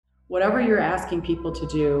whatever you're asking people to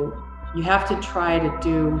do, you have to try to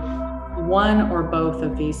do one or both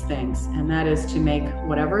of these things. And that is to make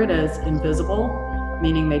whatever it is invisible,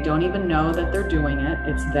 meaning they don't even know that they're doing it.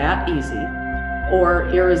 It's that easy. Or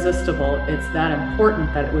irresistible. It's that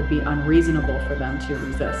important that it would be unreasonable for them to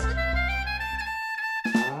resist.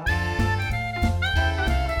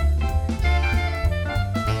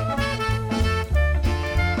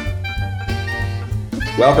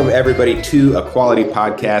 Welcome, everybody, to A Quality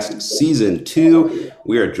Podcast Season 2.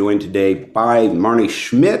 We are joined today by Marnie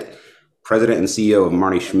Schmidt, President and CEO of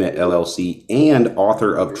Marnie Schmidt, LLC, and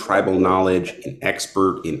author of Tribal Knowledge, an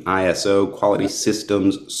expert in ISO, quality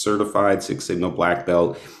systems, certified Six Sigma Black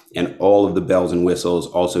Belt, and all of the bells and whistles.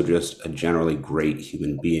 Also just a generally great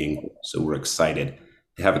human being. So we're excited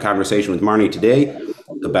to have a conversation with Marnie today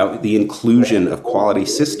about the inclusion of quality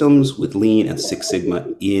systems with Lean and Six Sigma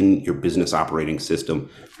in your business operating system.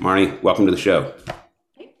 Marnie, welcome to the show.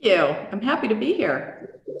 Thank you. I'm happy to be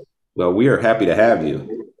here. Well, we are happy to have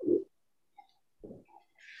you.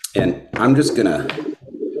 And I'm just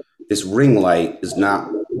this ring light is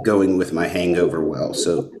not going with my hangover well.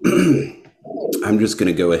 So I'm just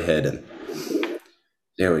going to go ahead and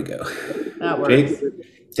there we go. That works. Jake,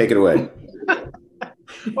 take it away.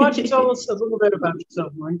 Why don't you tell us a little bit about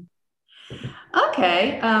yourself, Marnie?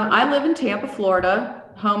 Okay. I live in Tampa, Florida,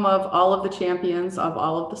 home of all of the champions of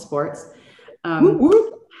all of the sports. I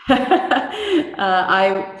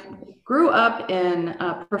grew up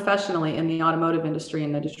professionally in the automotive industry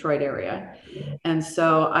in the Detroit area. And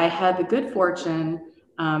so I had the good fortune,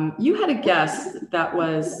 you had a guest that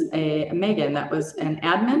was Megan, that was an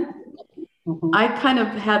admin. Mm-hmm. I kind of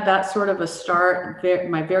had that sort of a start,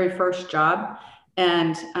 my very first job.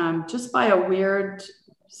 And just by a weird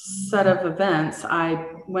set of events, I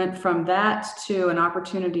went from that to an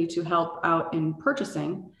opportunity to help out in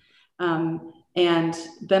purchasing. And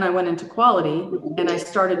then I went into quality and I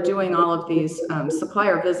started doing all of these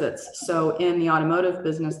supplier visits. So in the automotive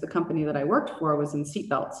business, the company that I worked for was in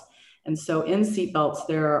seatbelts. And so in seatbelts,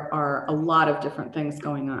 there are a lot of different things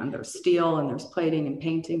going on. There's steel and there's plating and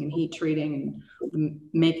painting and heat treating and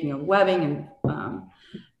making of webbing and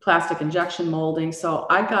plastic injection molding. So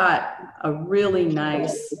I got a really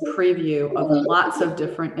nice preview of lots of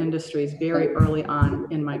different industries very early on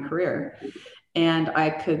in my career. And I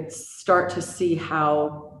could start to see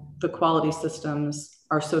how the quality systems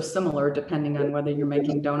are so similar depending on whether you're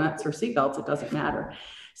making donuts or seatbelts, it doesn't matter.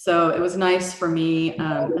 So it was nice for me,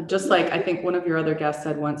 just like I think one of your other guests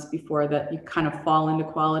said once before, that you kind of fall into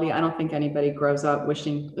quality. I don't think anybody grows up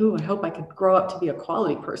wishing, ooh, I hope I could grow up to be a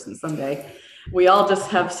quality person someday. We all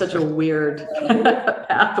just have such a weird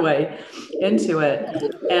pathway into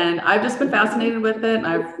it. And I've just been fascinated with it. And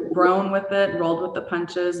I've grown with it, rolled with the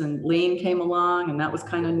punches, and Lean came along and that was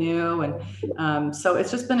kind of new. And so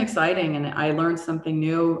it's just been exciting. And I learned something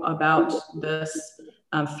new about this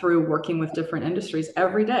through working with different industries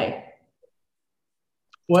every day.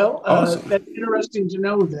 Well, awesome. That's interesting to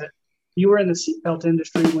know that you were in the seatbelt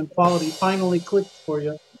industry when quality finally clicked for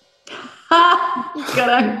you.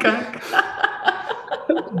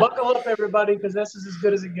 Buckle up, everybody, because this is as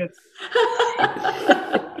good as it gets.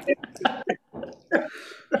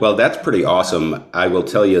 Well, that's pretty awesome. I will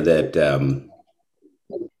tell you that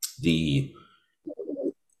the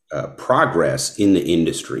progress in the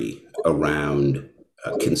industry around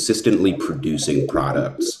consistently producing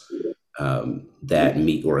products that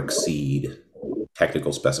meet or exceed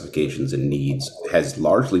technical specifications and needs has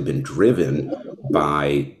largely been driven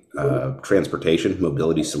by transportation,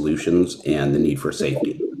 mobility solutions, and the need for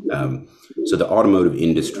safety. So the automotive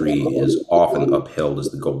industry is often upheld as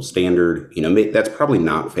the gold standard. That's probably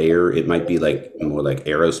not fair. It might be more like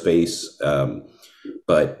aerospace,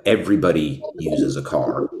 but everybody uses a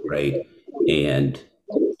car, right? And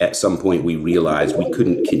at some point we realized we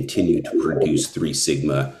couldn't continue to produce Three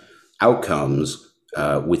Sigma outcomes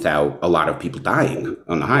without a lot of people dying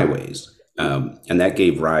on the highways. And that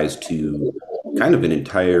gave rise to kind of an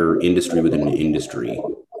entire industry within an industry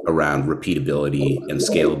around repeatability and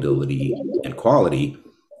scalability and quality.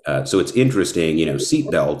 So it's interesting,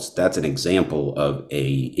 seatbelts, that's an example of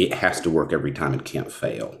it has to work every time, it can't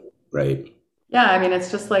fail, right? Yeah, I mean, it's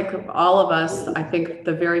just like all of us. I think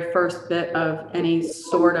the very first bit of any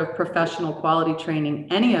sort of professional quality training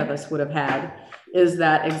any of us would have had is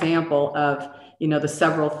that example of, the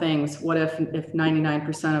several things. What if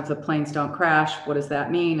 99% of the planes don't crash? What does that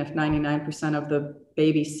mean? If 99% of the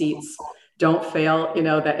baby seats don't fail,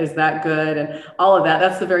 is that good? And all of that,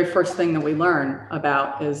 that's the very first thing that we learn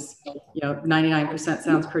about is, 99%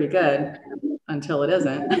 sounds pretty good until it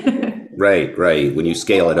isn't. Right. When you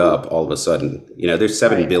scale it up, all of a sudden, there's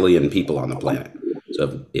 7 billion people on the planet.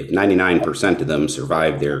 So if 99% of them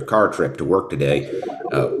survive their car trip to work today,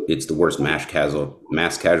 it's the worst mass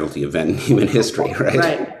casualty event in human history,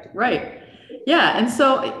 right? Right. Yeah. And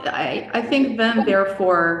so I think then,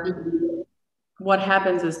 therefore, what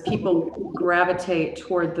happens is people gravitate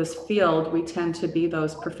toward this field. We tend to be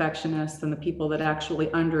those perfectionists and the people that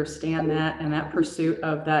actually understand that and that pursuit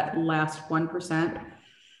of that last 1%.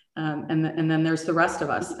 And then there's the rest of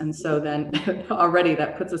us. And so then already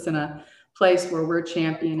that puts us in a place where we're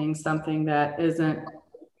championing something that isn't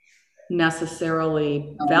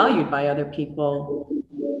necessarily valued by other people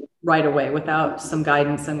right away, without some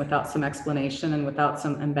guidance and without some explanation and without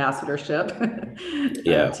some ambassadorship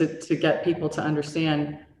to get people to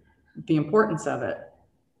understand the importance of it.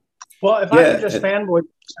 Well, if I could just fanboy for a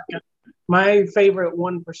second, my favorite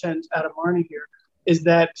 1% out of Marnie here is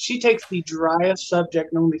that she takes the driest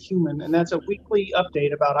subject known to human, and that's a weekly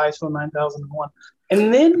update about ISO 9001,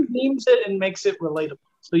 and then memes it and makes it relatable.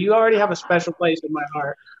 So you already have a special place in my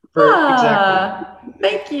heart for exactly.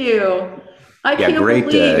 Thank you. I can't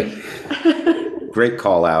believe. Great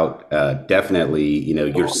call out. Definitely,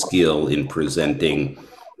 your skill in presenting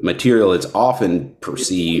material is often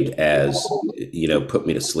perceived as, put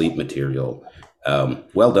me to sleep material.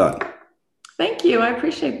 Well done. Thank you. I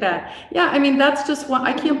appreciate that. Yeah, I mean, that's just what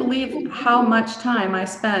I can't believe how much time I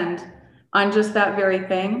spend on just that very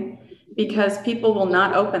thing, because people will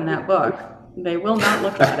not open that book. They will not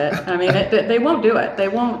look at it. I mean, they won't do it. They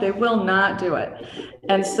will not do it.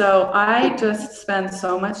 And so I just spend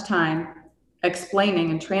so much time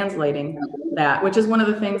explaining and translating that, which is one of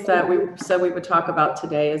the things that we said we would talk about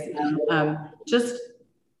today, is just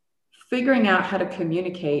figuring out how to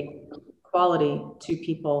communicate quality to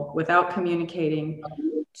people without communicating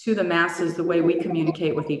to the masses the way we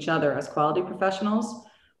communicate with each other as quality professionals.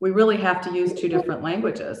 We really have to use two different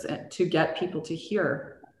languages to get people to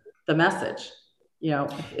hear the message.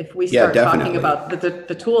 If we start talking about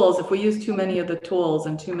the tools, if we use too many of the tools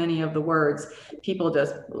and too many of the words, people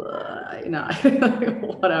just,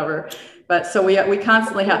 whatever. But so we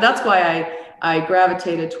constantly have, that's why I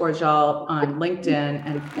gravitated towards y'all on LinkedIn,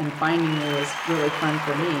 and finding you was really fun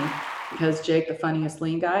for me, because Jake, the funniest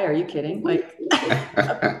lean guy, are you kidding? Like,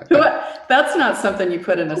 that's not something you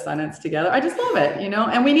put in a sentence together. I just love it,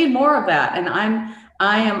 and we need more of that. And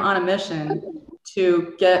I am on a mission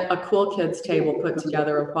to get a cool kids table put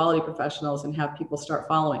together of quality professionals and have people start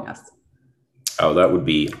following us. Oh, that would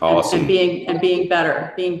be awesome. And being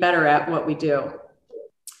better at what we do.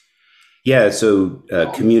 Yeah. So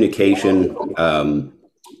communication,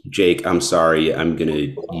 Jake, I'm sorry, I'm going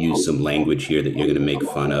to use some language here that you're going to make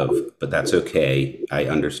fun of, but that's okay. I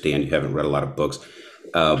understand you haven't read a lot of books.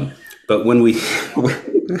 But when we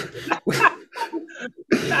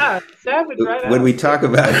when we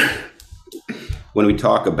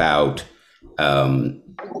talk about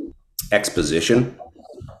exposition,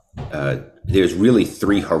 there's really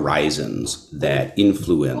three horizons that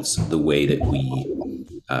influence the way that we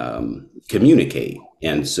communicate.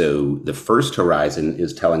 And so the first horizon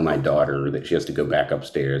is telling my daughter that she has to go back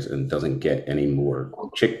upstairs and doesn't get any more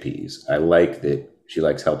chickpeas. I like that she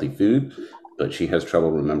likes healthy food, but she has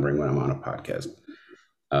trouble remembering when I'm on a podcast.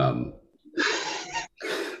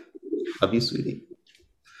 Love you, sweetie.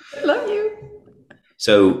 I love you.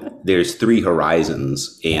 So there's three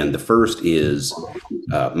horizons, and the first is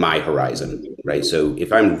my horizon, right? So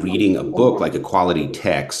if I'm reading a book like a quality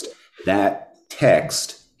text, that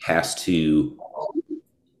text has to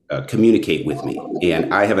communicate with me,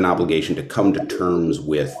 and I have an obligation to come to terms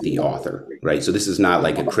with the author, right? So this is not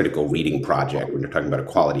like a critical reading project when you're talking about a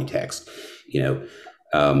quality text, and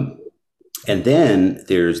then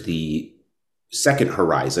there's the second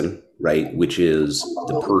horizon, right, which is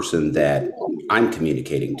the person that I'm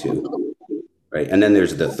communicating to, right? And then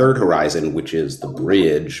there's the third horizon, which is the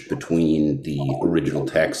bridge between the original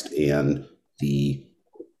text and the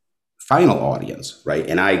final audience, right?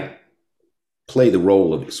 And I play the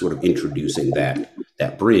role of sort of introducing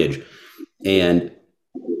that bridge. And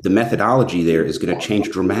the methodology there is going to change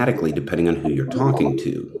dramatically depending on who you're talking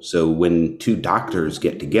to. So when two doctors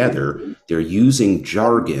get together, they're using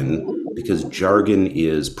jargon because jargon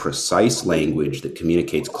is precise language that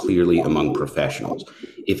communicates clearly among professionals.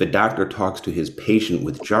 If a doctor talks to his patient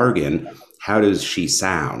with jargon, how does she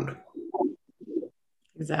sound?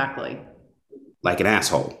 Exactly. Like an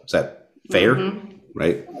asshole. Is that fair? Mm-hmm.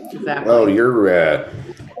 Right? Exactly. Well, your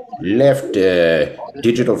left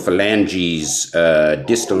digital phalanges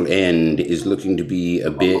distal end is looking to be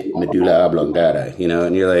a bit medulla oblongata,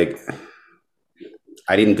 and you're like,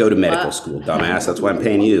 I didn't go to medical school, dumbass. That's why I'm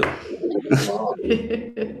paying you.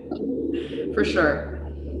 For sure.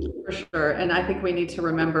 sure. And I think we need to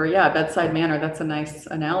remember, bedside manner. That's a nice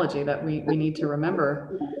analogy that we need to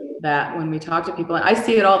remember that when we talk to people. And I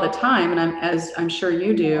see it all the time, and as I'm sure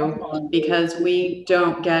you do, because we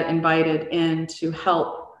don't get invited in to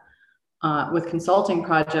help with consulting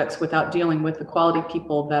projects without dealing with the quality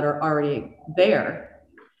people that are already there.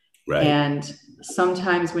 Right. And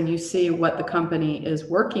sometimes when you see what the company is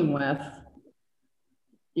working with,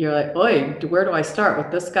 you're like, boy, where do I start,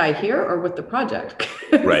 with this guy here or with the project?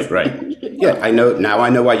 Right. Yeah, I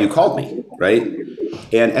know why you called me, right?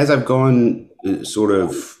 And as I've gone sort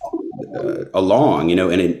of along,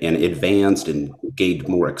 and advanced and gained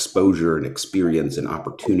more exposure and experience and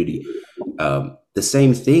opportunity, the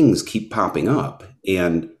same things keep popping up.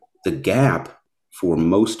 And the gap for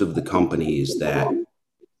most of the companies that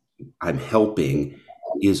I'm helping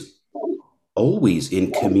is always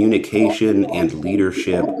in communication and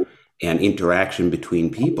leadership and interaction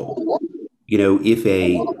between people.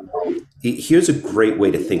 Here's a great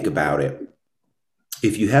way to think about it.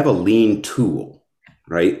 If you have a lean tool,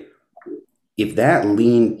 right? If that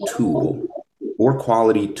lean tool or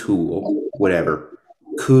quality tool, whatever,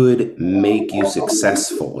 could make you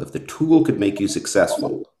successful, if the tool could make you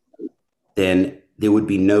successful, then there would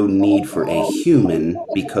be no need for a human,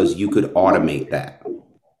 because you could automate that.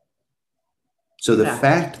 So the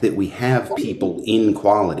fact that we have people in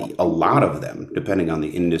quality, a lot of them, depending on the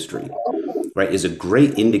industry, right, is a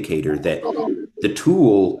great indicator that the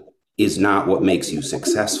tool is not what makes you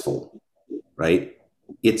successful, right?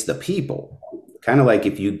 It's the people. Kind of like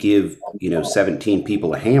if you give, 17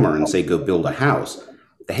 people a hammer and say, go build a house,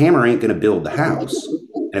 the hammer ain't going to build the house.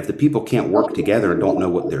 And if the people can't work together and don't know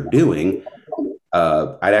what they're doing,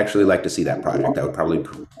 I'd actually like to see that project. That would probably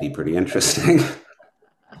be pretty interesting.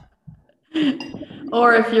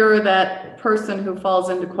 Or if you're that person who falls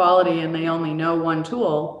into quality and they only know one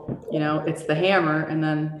tool, it's the hammer, and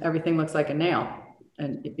then everything looks like a nail,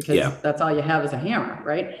 and because that's all you have is a hammer,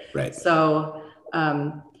 right? Right. So,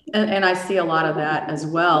 and I see a lot of that as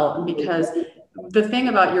well, because the thing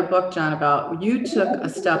about your book, John, about you took a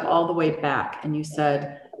step all the way back and you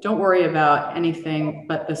said, don't worry about anything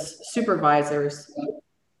but the supervisors.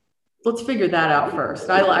 Let's figure that out first.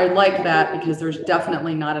 I like that, because there's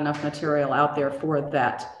definitely not enough material out there for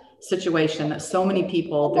that situation, that so many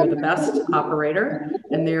people, they're the best operator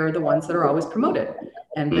and they're the ones that are always promoted.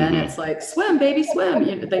 And then it's like, swim, baby, swim.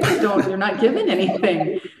 They just don't, they're not given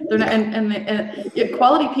anything. They're not, and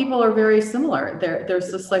quality people are very similar.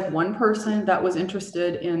 There's just like one person that was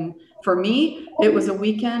interested in, for me, it was a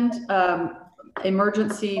weekend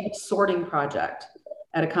emergency sorting project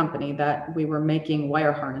at a company that we were making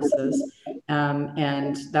wire harnesses.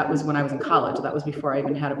 And that was when I was in college. That was before I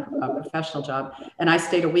even had a professional job. And I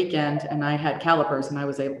stayed a weekend and I had calipers and I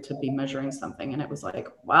was able to be measuring something. And it was like,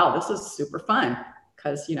 wow, this is super fun.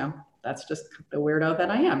 Because, that's just the weirdo that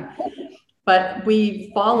I am. But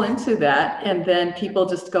we fall into that. And then people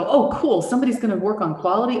just go, oh, cool, somebody's going to work on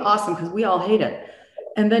quality. Awesome. Because we all hate it.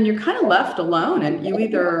 And then you're kind of left alone, and you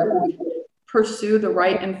either pursue the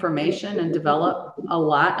right information and develop a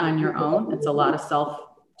lot on your own. It's a lot of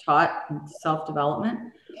self-taught and self-development.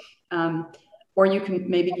 Or you can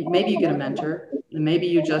maybe you get a mentor, and maybe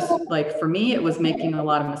you just, like for me, it was making a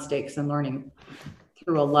lot of mistakes and learning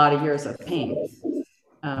through a lot of years of pain.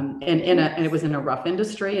 And it was in a rough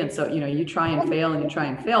industry. And so, you try and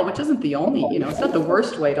fail, which isn't the only, it's not the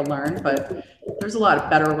worst way to learn, but there's a lot of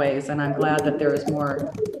better ways. And I'm glad that there is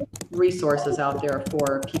more resources out there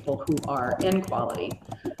for people who are in quality.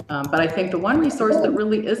 But I think the one resource that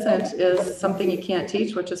really isn't is something you can't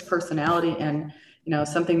teach, which is personality, and,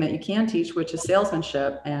 something that you can teach, which is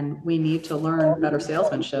salesmanship. And we need to learn better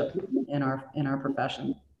salesmanship in our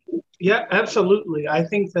profession. Yeah, absolutely. I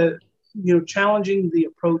think that, challenging the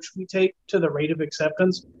approach we take to the rate of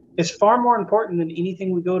acceptance is far more important than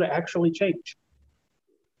anything we go to actually change.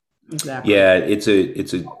 Exactly. Yeah, it's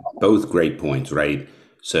a both great points, right?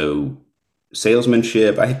 So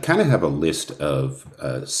salesmanship, I kind of have a list of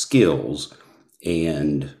skills,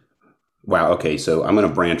 and wow, okay, so I'm going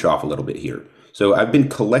to branch off a little bit here. So I've been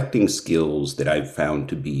collecting skills that I've found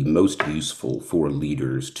to be most useful for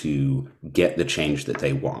leaders to get the change that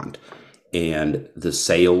they want. And the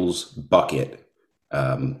sales bucket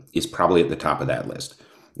is probably at the top of that list.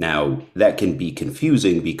 Now, that can be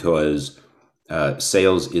confusing because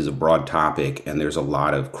sales is a broad topic and there's a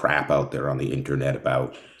lot of crap out there on the internet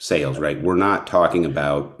about sales, right? We're not talking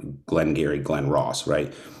about Glengarry Glen Ross,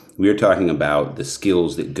 right? We're talking about the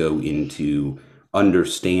skills that go into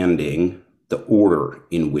understanding the order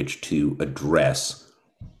in which to address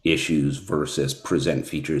issues versus present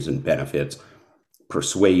features and benefits,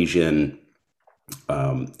 persuasion,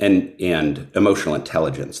 and emotional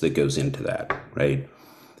intelligence that goes into that, right?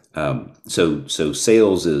 So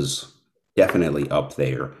sales is definitely up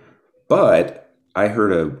there. But I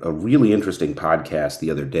heard a really interesting podcast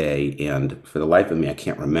the other day, and for the life of me, I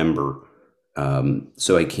can't remember,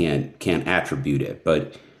 so I can't attribute it.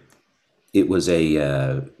 But it was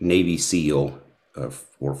a Navy SEAL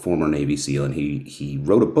or former Navy SEAL, and he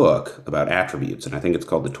wrote a book about attributes, and I think it's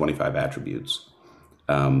called The 25 Attributes.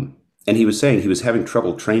 And he was saying he was having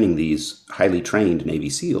trouble training these highly trained Navy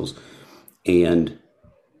SEALs, and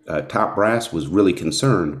top brass was really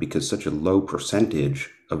concerned because such a low percentage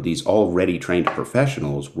of these already trained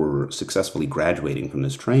professionals were successfully graduating from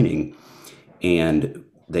this training. And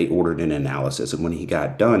they ordered an analysis. And when he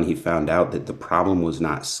got done, he found out that the problem was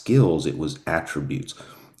not skills, it was attributes.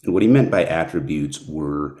 And what he meant by attributes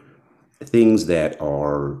were things that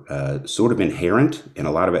are sort of inherent, and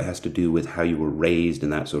a lot of it has to do with how you were raised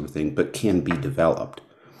and that sort of thing, but can be developed.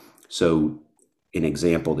 So an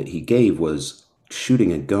example that he gave was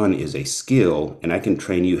shooting a gun is a skill, and I can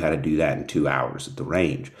train you how to do that in 2 hours at the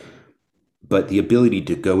range. But the ability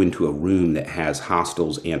to go into a room that has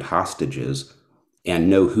hostiles and hostages and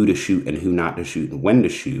know who to shoot and who not to shoot and when to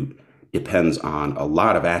shoot depends on a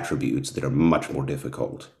lot of attributes that are much more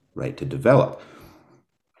difficult, right, to develop.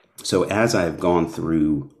 So as I've gone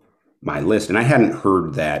through my list, and I hadn't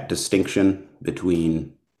heard that distinction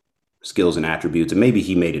between skills and attributes, and maybe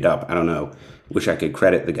he made it up, I don't know, wish I could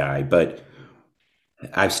credit the guy, but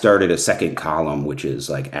I've started a second column, which is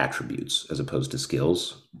like attributes as opposed to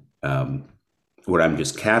skills, where I'm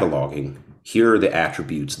just cataloging, here are the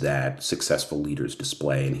attributes that successful leaders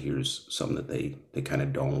display, and here's some that they kind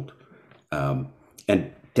of don't.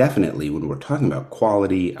 And definitely when we're talking about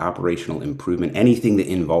quality, operational improvement, anything that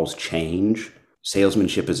involves change,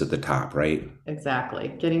 salesmanship is at the top, right? Exactly.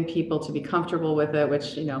 Getting people to be comfortable with it,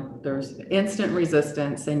 which, there's instant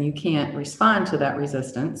resistance and you can't respond to that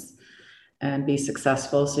resistance and be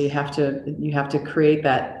successful. So you have to create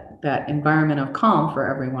that environment of calm for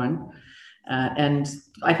everyone. And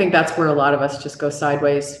I think that's where a lot of us just go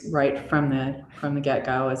sideways right from the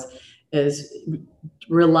get-go is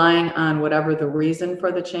relying on whatever the reason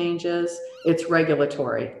for the change is. It's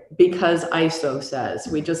regulatory because ISO says.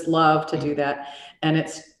 We just love to do that, and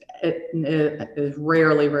it is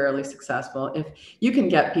rarely successful. If you can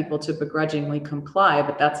get people to begrudgingly comply,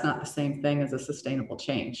 but that's not the same thing as a sustainable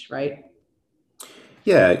change, right?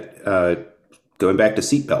 Yeah. Going back to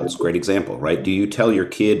seatbelts, great example, right? Do you tell your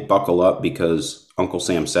kid buckle up because Uncle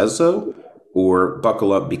Sam says so, or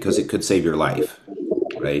buckle up because it could save your life,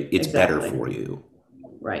 right? It's Exactly. better for you.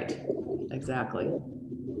 Right. Exactly.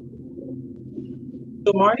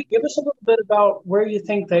 So Marty, give us a little bit about where you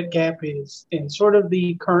think that gap is in sort of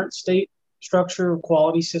the current state structure of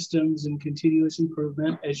quality systems and continuous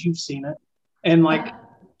improvement as you've seen it, and like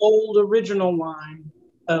old original line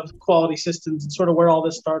of quality systems and sort of where all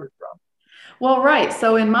this started from. Well, right.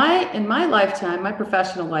 So in my lifetime, my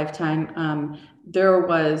professional lifetime, there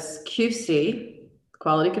was QC,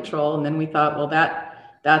 quality control, and then we thought, well,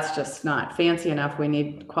 that's just not fancy enough. We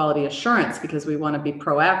need quality assurance because we want to be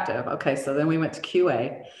proactive. Okay, so then we went to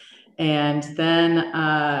QA, and then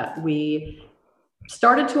we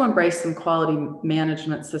started to embrace some quality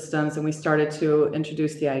management systems, and we started to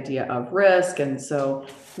introduce the idea of risk. And so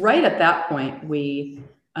right at that point, we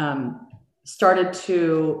started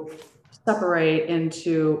to separate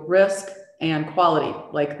into risk and quality,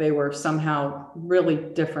 like they were somehow really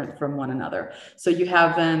different from one another. So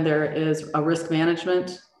there is a risk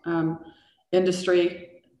management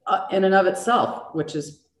industry in and of itself, which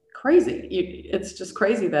is crazy. It's just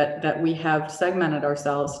crazy that we have segmented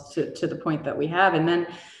ourselves to the point that we have. And then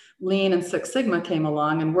Lean and Six Sigma came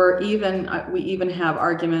along, and we even have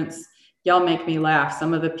arguments. Y'all make me laugh.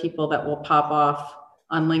 Some of the people that will pop off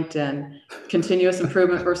on LinkedIn, continuous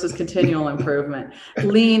improvement versus continual improvement.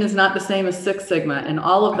 Lean is not the same as Six Sigma and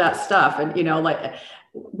all of that stuff. And,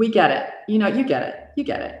 we get it, you get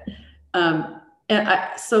it.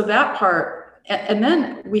 So that part, and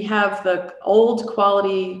then we have the old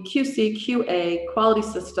quality QC, QA, quality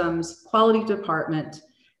systems, quality department.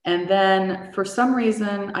 And then for some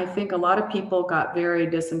reason, I think a lot of people got very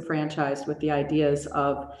disenfranchised with the ideas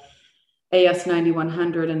of AS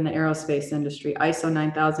 9100 in the aerospace industry, ISO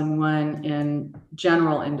 9001 in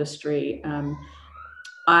general industry,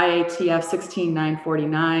 IATF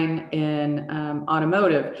 16949 in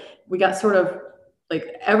automotive. We got sort of like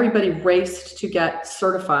everybody raced to get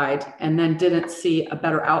certified and then didn't see a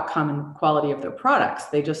better outcome in quality of their products.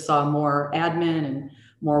 They just saw more admin and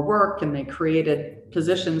more work, and they created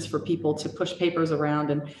positions for people to push papers around.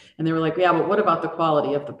 And they were like, yeah, but what about the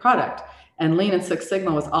quality of the product? And Lean and Six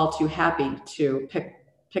Sigma was all too happy to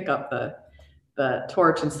pick up the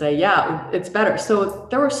torch and say, yeah, it's better. So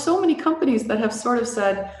there were so many companies that have sort of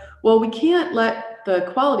said, well, we can't let the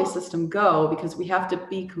quality system go because we have to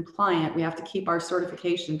be compliant. We have to keep our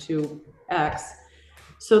certification to X,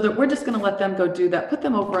 so that we're just going to let them go do that, put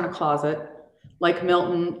them over in a closet like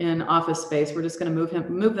Milton in Office Space. We're just going to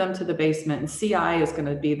move them to the basement, and CI is going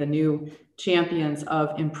to be the new champions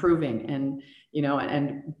of improving and,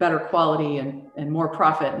 and better quality and more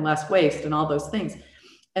profit and less waste and all those things.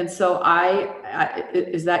 And so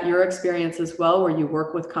is that your experience as well, where you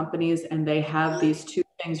work with companies and they have these two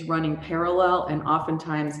things running parallel and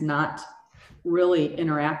oftentimes not really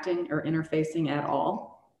interacting or interfacing at all?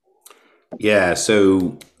 Yeah,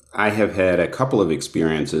 so I have had a couple of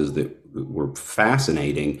experiences that were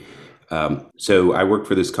fascinating. So I worked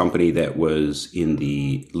for this company that was in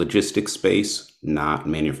the logistics space, not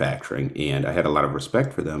manufacturing. And I had a lot of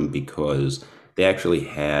respect for them because they actually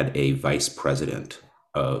had a vice president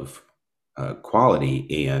of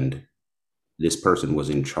quality, and this person was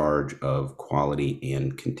in charge of quality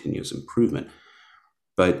and continuous improvement.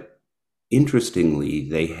 But interestingly,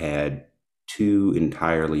 they had two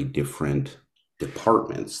entirely different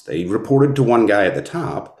departments. They reported to one guy at the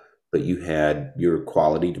top, but you had your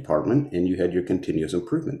quality department and you had your continuous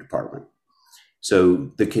improvement department.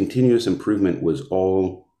 So the continuous improvement was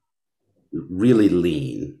all really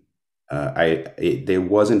lean. There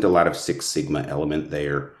wasn't a lot of Six Sigma element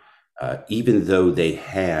there, even though they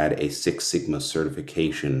had a Six Sigma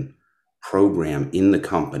certification program in the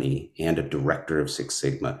company and a director of Six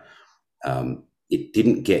Sigma. It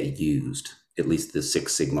didn't get used, at least the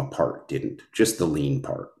Six Sigma part didn't, just the lean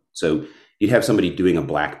part. So you'd have somebody doing a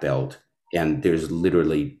black belt and there's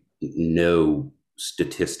literally no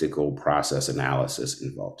statistical process analysis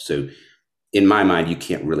involved. So in my mind, you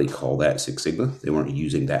can't really call that Six Sigma. They weren't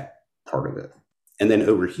using that part of it. And then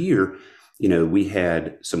over here, we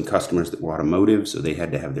had some customers that were automotive, so they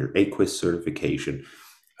had to have their AQP certification.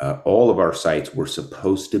 All of our sites were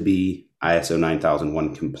supposed to be ISO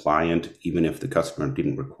 9001 compliant, even if the customer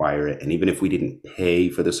didn't require it. And even if we didn't pay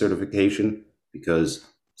for the certification because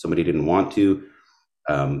somebody didn't want to.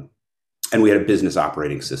 And we had a business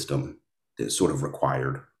operating system that sort of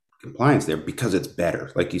required compliance there because it's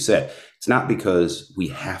better. Like you said, it's not because we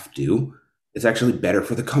have to, it's actually better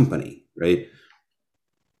for the company, right?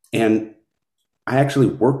 And I actually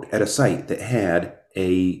worked at a site that had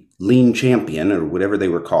a lean champion or whatever they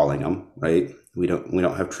were calling them, right? We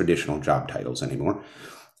don't have traditional job titles anymore.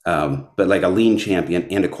 But like a lean champion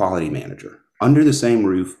and a quality manager under the same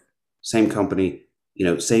roof, same company,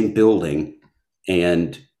 same building.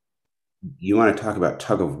 And you want to talk about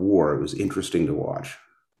tug of war. It was interesting to watch.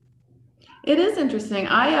 It is interesting.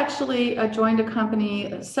 I actually joined a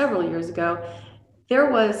company several years ago. There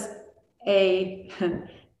was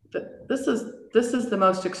this is the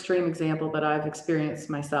most extreme example that I've experienced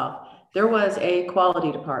myself. There was a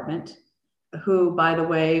quality department who, by the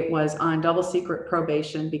way, was on double secret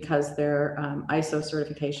probation because their ISO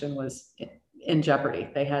certification was in jeopardy.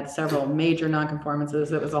 They had several major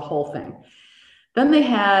nonconformances. It was a whole thing. Then they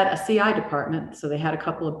had a CI department. So they had a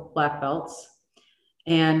couple of black belts,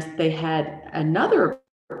 and they had another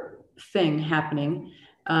thing happening,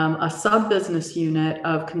 a sub-business unit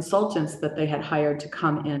of consultants that they had hired to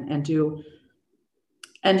come in and do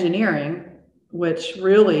engineering, which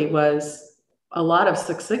really was a lot of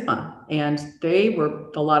Six Sigma, and they were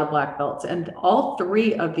a lot of black belts. And all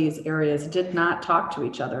three of these areas did not talk to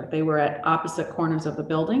each other. They were at opposite corners of the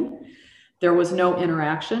building. There was no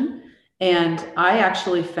interaction. And I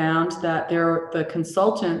actually found that the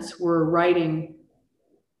consultants were writing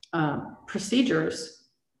procedures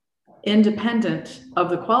independent of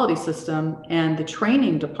the quality system and the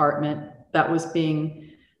training department that was being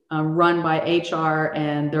run by HR,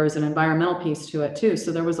 and there was an environmental piece to it too.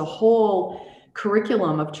 So there was a whole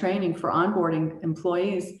curriculum of training for onboarding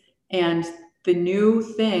employees, and the new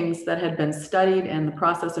things that had been studied and the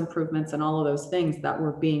process improvements and all of those things that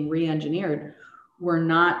were being re-engineered were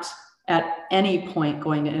not at any point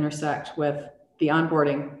going to intersect with the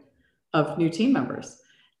onboarding of new team members.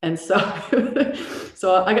 And so,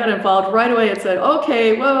 so I got involved right away and said,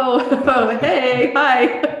 okay, whoa, hey,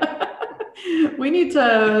 hi. we need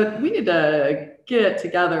to get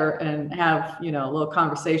together and have, a little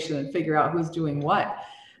conversation and figure out who's doing what.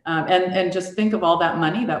 And just think of all that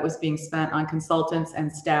money that was being spent on consultants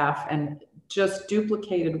and staff and just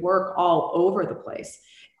duplicated work all over the place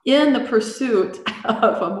in the pursuit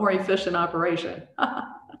of a more efficient operation.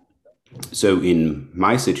 So in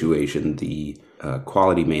my situation, the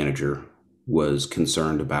quality manager was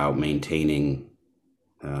concerned about maintaining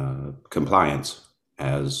compliance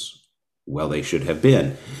as well they should have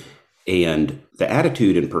been. And the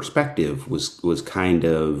attitude and perspective was kind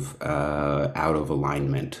of out of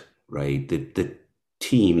alignment, right? The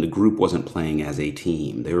team, the group wasn't playing as a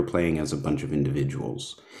team. They were playing as a bunch of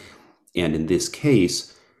individuals. And in this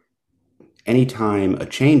case, anytime a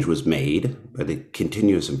change was made by the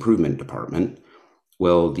continuous improvement department,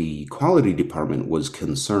 well, the quality department was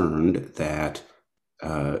concerned that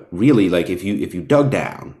really, like if you dug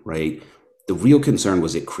down, right, the real concern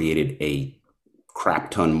was it created a crap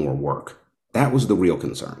ton more work. That was the real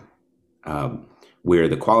concern. Where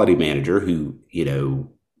the quality manager, who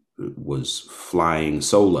was flying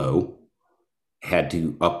solo, had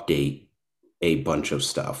to update a bunch of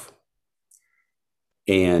stuff.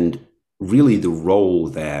 And really the role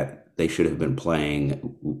that they should have been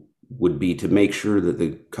playing would be to make sure that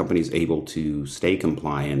the company is able to stay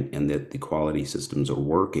compliant and that the quality systems are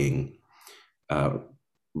working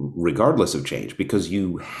regardless of change, because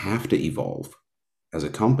you have to evolve as a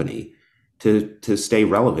company to stay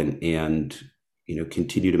relevant and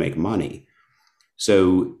continue to make money.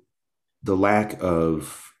 So the lack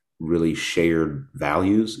of really shared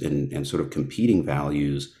values and sort of competing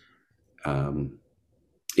values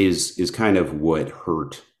is kind of what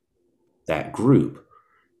hurt that group.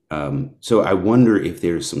 So I wonder if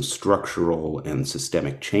there's some structural and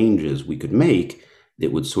systemic changes we could make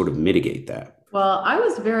that would sort of mitigate that. Well, I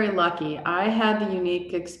was very lucky. I had the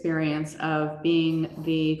unique experience of being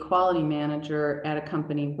the quality manager at a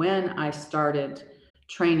company when I started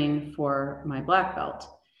training for my black belt.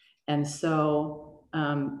 And so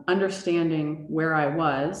understanding where I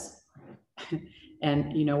was,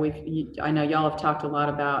 and I know y'all have talked a lot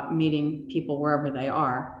about meeting people wherever they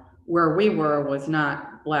are. Where we were was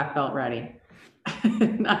not black belt ready,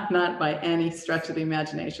 not by any stretch of the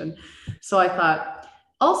imagination. So I thought,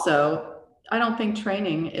 also, I don't think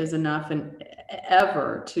training is enough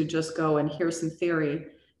ever to just go and hear some theory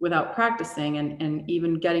without practicing, and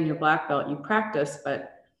even getting your black belt, you practice,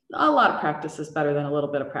 but a lot of practice is better than a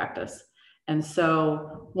little bit of practice. And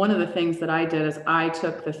so one of the things that I did is I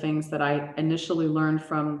took the things that I initially learned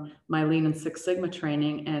from my Lean and Six Sigma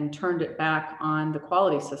training and turned it back on the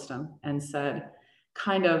quality system and said,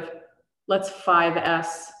 kind of, let's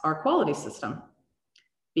 5S our quality system,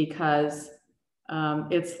 because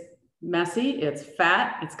it's messy, it's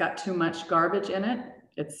fat, it's got too much garbage in it,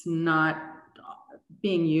 it's not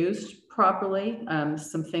being used properly.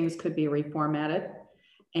 Some things could be reformatted.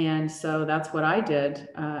 And so that's what I did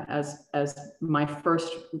as my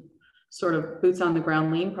first sort of boots on the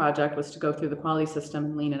ground lean project, was to go through the quality system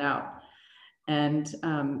and lean it out. And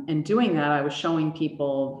in doing that, I was showing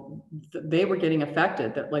people they were getting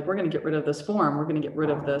affected, that like, we're going to get rid of this form, we're going to get rid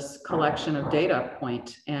of this collection of data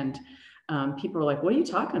point. And people were like, what are you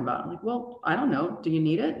talking about? I'm like, well, I don't know. Do you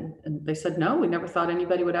need it? And they said, no, we never thought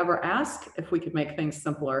anybody would ever ask if we could make things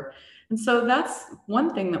simpler. And so that's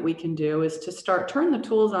one thing that we can do, is to turn the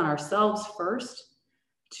tools on ourselves first.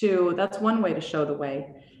 That's one way to show the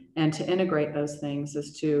way, and to integrate those things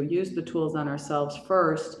is to use the tools on ourselves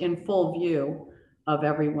first in full view of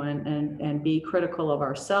everyone, and be critical of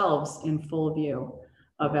ourselves in full view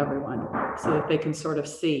of everyone, so that they can sort of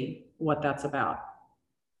see what that's about.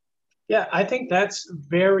 Yeah, I think that's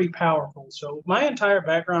very powerful. So my entire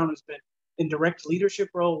background has been in direct leadership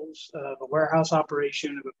roles of a warehouse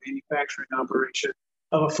operation, of a manufacturing operation,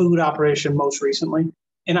 of a food operation most recently.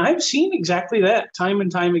 And I've seen exactly that time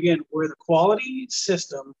and time again, where the quality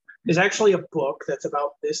system is actually a book that's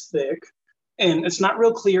about this thick, and it's not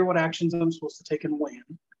real clear what actions I'm supposed to take and when.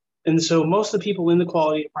 And so most of the people in the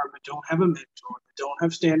quality department don't have a mentor, they don't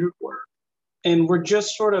have standard work. And we're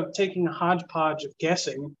just sort of taking a hodgepodge of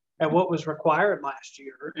guessing at what was required last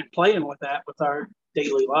year and playing with that with our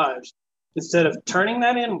daily lives, instead of turning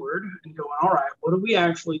that inward and going, all right, what do we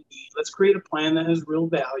actually need? Let's create a plan that has real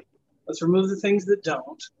value. Let's remove the things that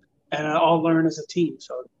don't, and all learn as a team.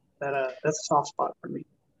 So that's a soft spot for me.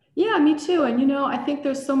 Yeah, me too. And I think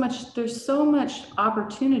there's so much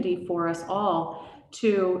opportunity for us all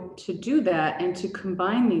to do that and to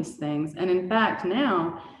combine these things. And in fact,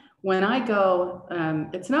 now when I go,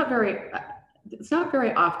 it's not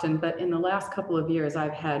very often, but in the last couple of years,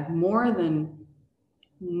 I've had more than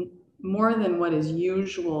what is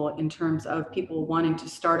usual in terms of people wanting to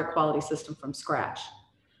start a quality system from scratch.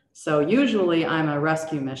 So usually I'm a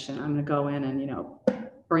rescue mission. I'm going to go in and,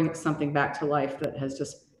 bring something back to life that has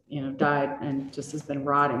just, died and just has been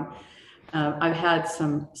rotting. I've had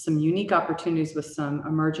some unique opportunities with some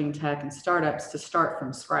emerging tech and startups to start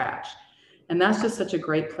from scratch. And that's just such a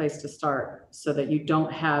great place to start, so that you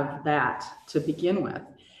don't have that to begin with.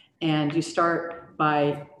 And you start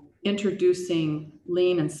by introducing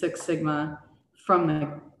Lean and Six Sigma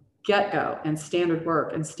from get-go, and standard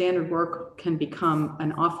work can become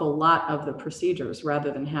an awful lot of the procedures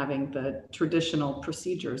rather than having the traditional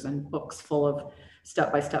procedures and books full of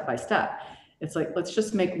step by step by step. It's like, let's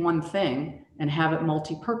just make one thing and have it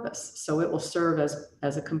multi-purpose. So it will serve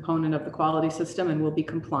as a component of the quality system and will be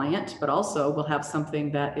compliant, but also we'll have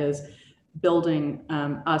something that is building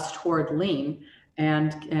us toward lean.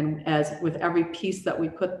 And as with every piece that we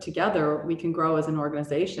put together, we can grow as an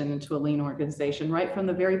organization into a lean organization right from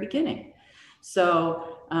the very beginning.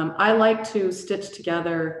 So I like to stitch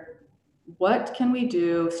together, what can we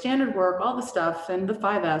do, standard work, all the stuff, and the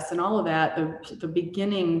 5S and all of that, the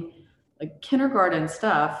beginning, like kindergarten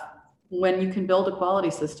stuff. When you can build a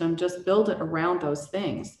quality system, just build it around those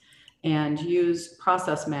things and use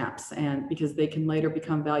process maps, and because they can later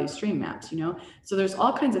become value stream maps, So there's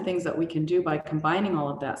all kinds of things that we can do by combining all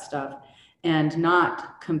of that stuff and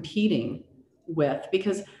not competing with,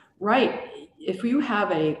 because if you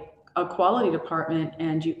have a quality department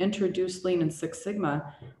and you introduce Lean and Six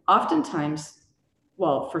Sigma, oftentimes,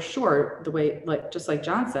 well, for sure, the way, just like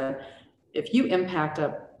John said, if you impact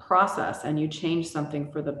a process and you change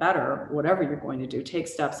something for the better, whatever you're going to do, take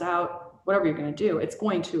steps out, whatever you're going to do, it's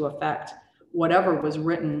going to affect whatever was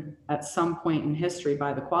written at some point in history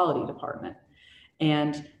by the quality department.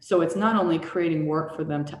 And so it's not only creating work for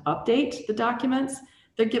them to update the documents,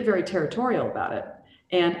 they get very territorial about it.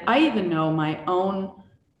 And I even know my own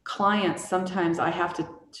clients, sometimes I have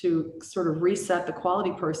to sort of reset the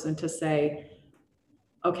quality person to say,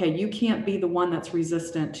 okay, you can't be the one that's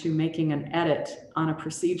resistant to making an edit on a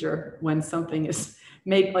procedure when something is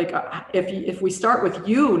made. Like if we start with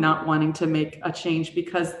you not wanting to make a change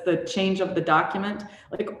because the change of the document,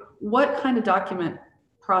 like what kind of document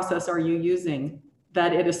process are you using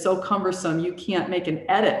that it is so cumbersome you can't make an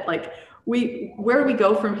edit? Like where do we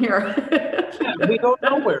go from here? Yeah, we go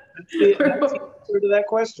nowhere. That's the answer to that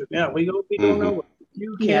question. Yeah, we go nowhere.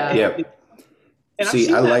 You can't. Yeah. And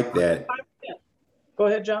see, I like that. Go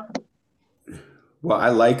ahead, John. Well, I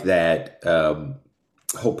like that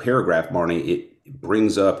whole paragraph, Marnie. It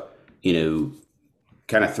brings up,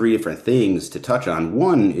 kind of three different things to touch on.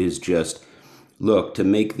 One is just, look, to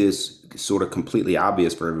make this sort of completely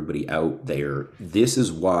obvious for everybody out there, this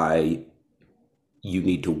is why you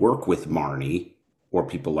need to work with Marnie or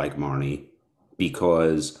people like Marnie,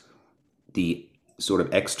 because the sort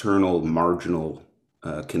of external marginal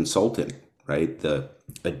consultant, right? The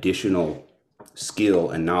additional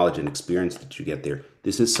skill and knowledge and experience that you get there.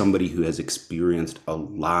 This is somebody who has experienced a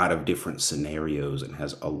lot of different scenarios and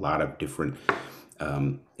has a lot of different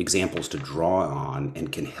examples to draw on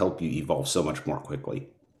and can help you evolve so much more quickly,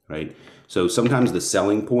 right? So sometimes the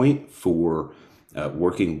selling point for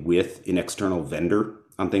working with an external vendor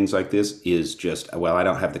on things like this is just, well, I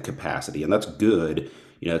don't have the capacity, and that's good.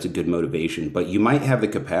 It's a good motivation, but you might have the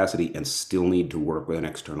capacity and still need to work with an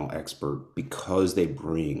external expert because they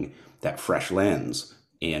bring that fresh lens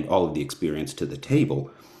and all of the experience to the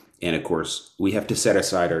table. And of course, we have to set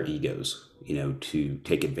aside our egos, to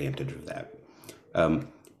take advantage of that.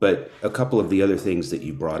 But a couple of the other things that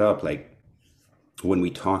you brought up, like when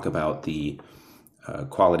we talk about the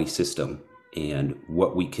quality system and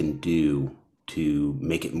what we can do to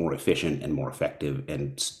make it more efficient and more effective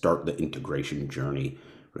and start the integration journey,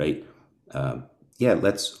 right?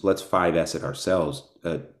 Let's 5S it ourselves.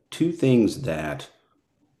 Two things that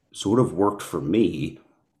sort of worked for me.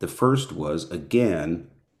 The first was, again,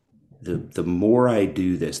 the more I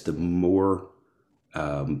do this, the more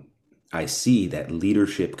I see that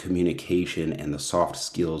leadership, communication, and the soft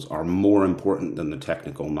skills are more important than the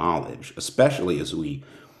technical knowledge, especially as we,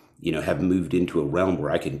 have moved into a realm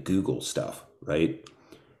where I can Google stuff, right?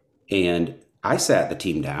 And I sat the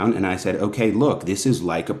team down and I said, okay, look, this is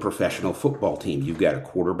like a professional football team. You've got a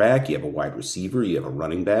quarterback, you have a wide receiver, you have a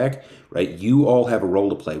running back, right? You all have a role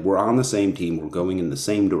to play. We're on the same team. We're going in the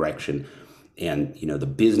same direction. And, the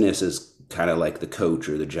business is kind of like the coach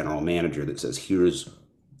or the general manager that says, here's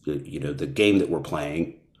the game that we're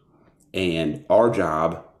playing. And our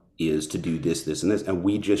job is to do this, this, and this. And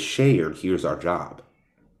we just shared, here's our job.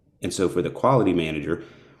 And so for the quality manager,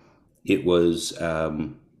 it was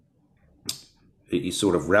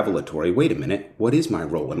sort of revelatory. Wait a minute, what is my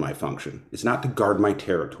role and my function? It's not to guard my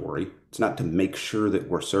territory. It's not to make sure that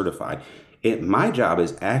we're certified. My job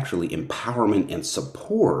is actually empowerment and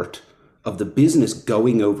support of the business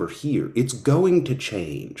going over here. It's going to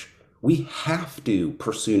change. We have to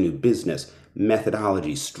pursue new business,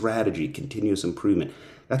 methodology, strategy, continuous improvement.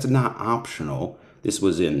 That's not optional. This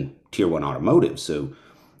was in tier 1 automotive, so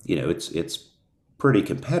it's pretty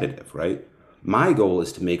competitive, right? My goal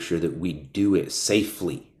is to make sure that we do it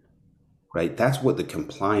safely, right? That's what the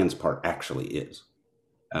compliance part actually is.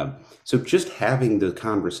 So just having the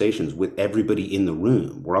conversations with everybody in the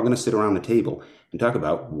room, we're all going to sit around the table and talk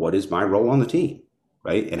about what is my role on the team,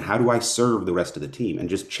 right? And how do I serve the rest of the team? And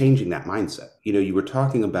just changing that mindset. You know, you were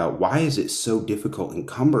talking about why is it so difficult and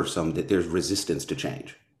cumbersome that there's resistance to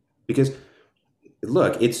change? Because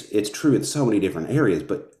look, it's true in so many different areas,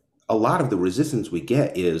 but a lot of the resistance we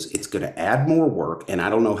get is it's going to add more work and I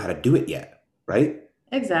don't know how to do it yet, right?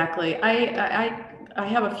 Exactly. I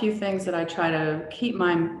have a few things that I try to keep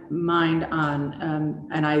my mind on,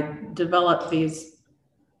 and I develop these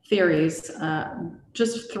theories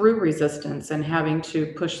just through resistance and having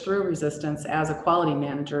to push through resistance as a quality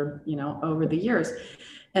manager, you know, over the years.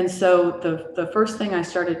 And so the first thing I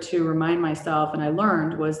started to remind myself and I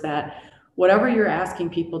learned was that whatever you're asking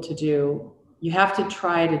people to do, you have to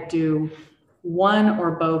try to do one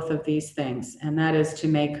or both of these things. And that is to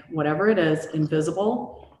make whatever it is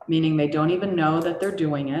invisible, meaning they don't even know that they're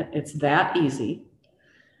doing it. It's that easy.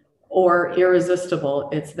 Or irresistible.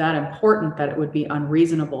 It's that important that it would be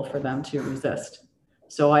unreasonable for them to resist.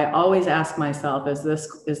 So I always ask myself,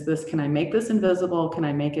 can I make this invisible? Can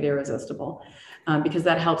I make it irresistible? Because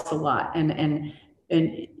that helps a lot. And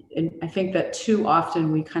I think that too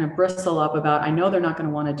often we kind of bristle up about, I know they're not going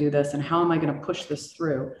to want to do this, and how am I going to push this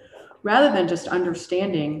through? Rather than just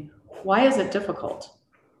understanding, why is it difficult?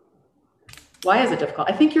 Why is it difficult?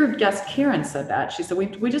 I think your guest Karen said that. She said,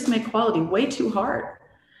 we just make quality way too hard.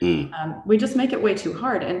 We just make it way too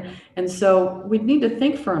hard. And so we need to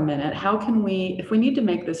think for a minute, how can we, if we need to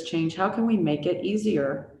make this change, how can we make it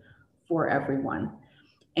easier for everyone?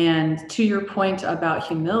 And to your point about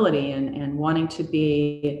humility and wanting to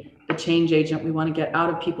be the change agent, we want to get out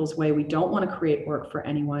of people's way. We don't want to create work for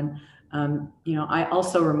anyone. You know, I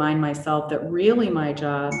also remind myself that really my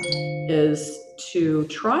job is to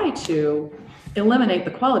try to eliminate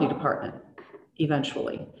the quality department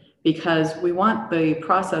eventually, because we want the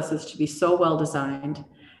processes to be so well designed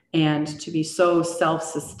and to be so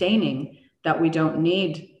self-sustaining that we don't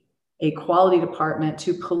need a quality department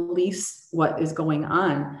to police what is going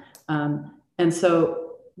on. And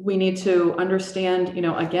so we need to understand, you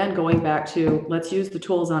know, again, going back to let's use the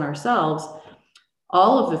tools on ourselves,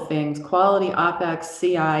 all of the things, quality, OpEx,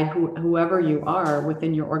 CI, whoever you are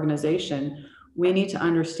within your organization, we need to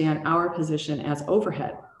understand our position as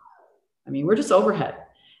overhead. I mean, we're just overhead.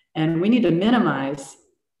 And we need to minimize,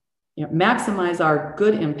 you know, maximize our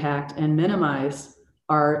good impact and minimize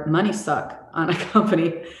our money suck on a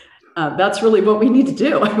company. That's really what we need to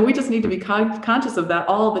do. We just need to be conscious of that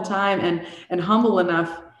all the time and humble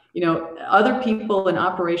enough. You know, other people in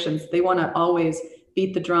operations, they want to always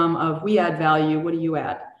beat the drum of we add value. What do you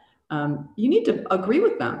add? You need to agree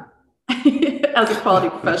with them as a quality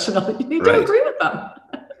professional. You need to agree with them.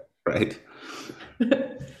 Right.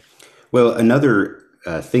 Well, another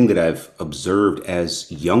thing that I've observed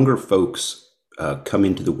as younger folks come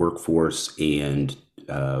into the workforce and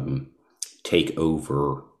take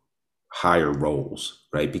over higher roles,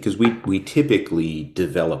 right? Because we typically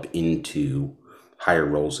develop into higher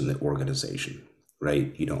roles in the organization,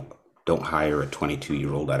 right? You don't hire a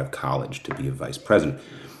 22-year-old out of college to be a vice president.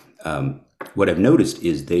 What I've noticed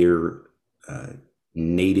is their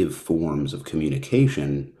native forms of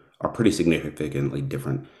communication are pretty significantly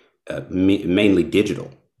different. Mainly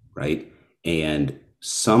digital, right? And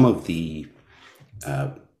some of the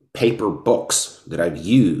paper books that I've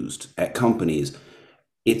used at companies,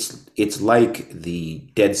 it's like the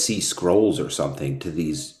Dead Sea Scrolls or something to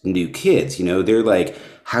these new kids. You know, they're like,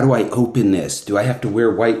 how do I open this? Do I have to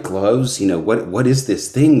wear white gloves? You know, what is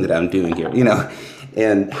this thing that I'm doing here? You know,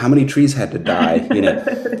 and how many trees had to die? You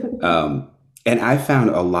know, and I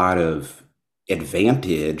found a lot of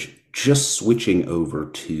advantage just switching over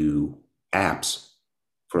to apps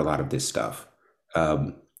for a lot of this stuff.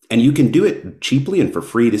 And you can do it cheaply and for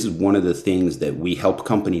free. This is one of the things that we help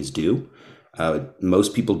companies do.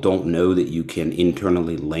 Most people don't know that you can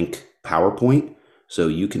internally link PowerPoint. So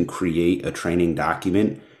you can create a training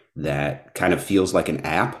document that kind of feels like an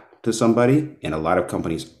app to somebody. And a lot of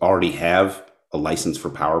companies already have a license for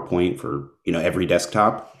PowerPoint for, you know, every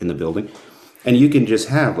desktop in the building. And you can just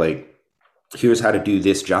have like, here's how to do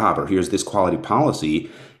this job, or here's this quality policy.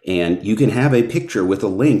 And you can have a picture with a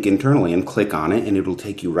link internally and click on it and it'll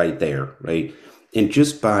take you right there, right? And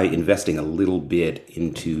just by investing a little bit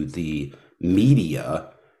into the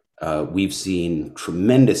media, we've seen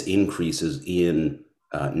tremendous increases in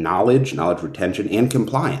knowledge retention, and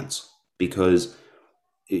compliance, because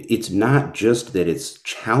it's not just that it's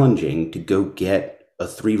challenging to go get a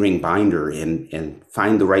 3-ring binder and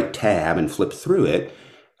find the right tab and flip through it.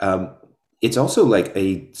 It's also like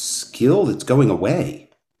a skill that's going away,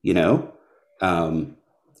 you know?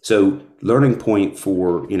 So learning point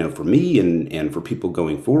for, for me and for people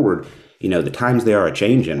going forward, the times they are a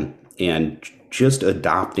changing, and just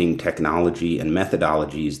adopting technology and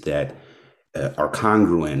methodologies that are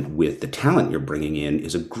congruent with the talent you're bringing in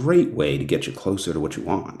is a great way to get you closer to what you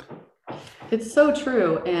want. It's so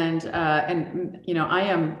true, and I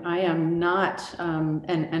am not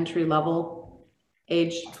an entry level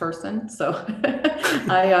aged person, so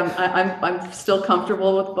I'm still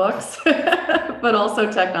comfortable with books, but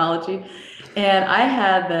also technology. And I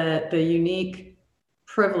had the unique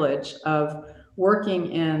privilege of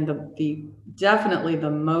working in the definitely the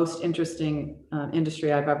most interesting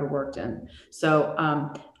industry I've ever worked in. So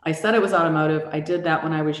I said it was automotive. I did that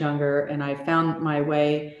when I was younger, and I found my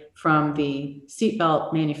way from the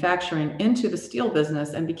seatbelt manufacturing into the steel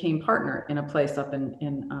business and became partner in a place up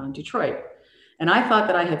in Detroit. And I thought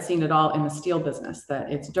that I had seen it all in the steel business,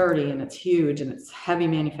 that it's dirty and it's huge and it's heavy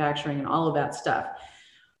manufacturing and all of that stuff.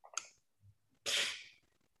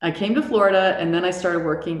 I came to Florida, and then I started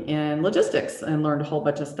working in logistics and learned a whole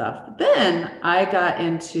bunch of stuff. Then I got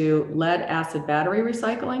into lead acid battery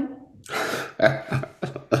recycling.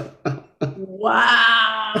 Wow.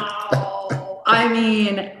 I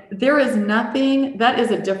mean, there is nothing, that is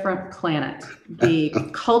a different planet. The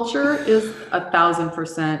culture is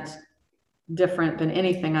 1,000% different than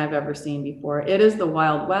anything I've ever seen before. It is the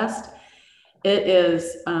Wild West. It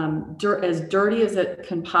is as dirty as it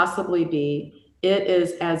can possibly be. It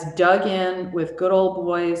is as dug in with good old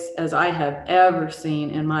boys as I have ever seen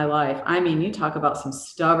in my life. I mean, you talk about some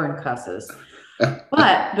stubborn cusses.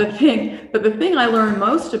 But the thing I learned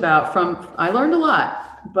most about I learned a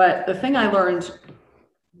lot, but the thing I learned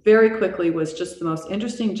very quickly was just the most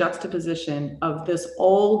interesting juxtaposition of this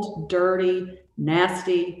old, dirty,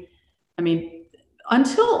 nasty. I mean,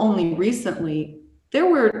 until only recently,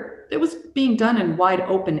 it was being done in wide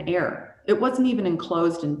open air. It wasn't even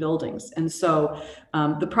enclosed in buildings. And so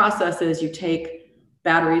the process is you take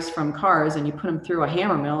batteries from cars and you put them through a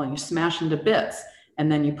hammer mill and you smash them to bits.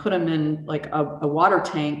 And then you put them in like a water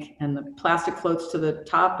tank, and the plastic floats to the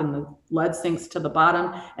top and the lead sinks to the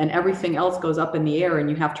bottom, and everything else goes up in the air, and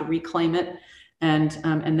you have to reclaim it. And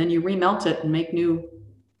then you remelt it and make new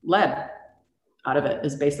lead out of it,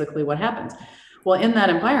 is basically what happens. Well, in that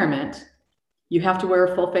environment, you have to wear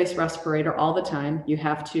a full face respirator all the time. You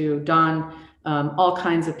have to don all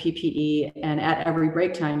kinds of PPE, and at every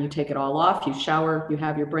break time, you take it all off. You shower, you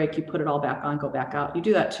have your break, you put it all back on, go back out. You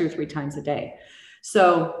do that 2 or 3 times a day.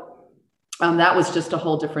 So that was just a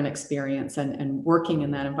whole different experience and working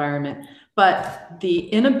in that environment. But the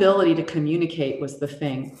inability to communicate was the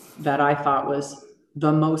thing that I thought was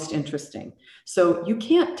the most interesting. So you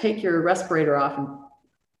can't take your respirator off and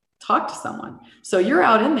talk to someone. So you're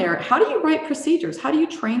out in there. How do you write procedures? How do you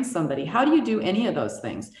train somebody? How do you do any of those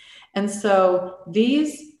things? And so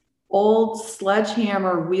these old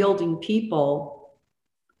sledgehammer wielding people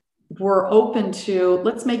were open to,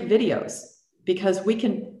 let's make videos, because we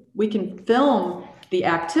can film the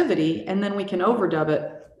activity and then we can overdub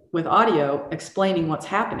it with audio explaining what's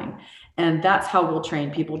happening. And that's how we'll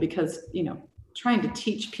train people, because, trying to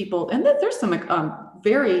teach people, and there's some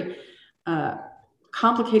very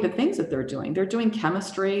complicated things that they're doing. They're doing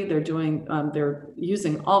chemistry. They're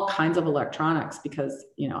using all kinds of electronics, because,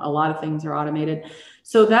 a lot of things are automated.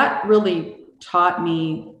 So that really taught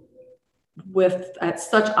me, at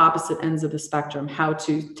such opposite ends of the spectrum, how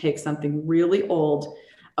to take something really old,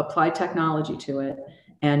 apply technology to it,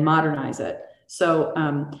 and modernize it. So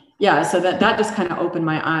so that just kind of opened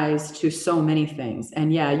my eyes to so many things.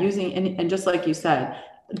 And using, and just like you said,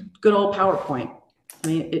 good old PowerPoint. I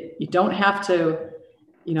mean, you don't have to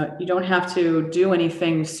do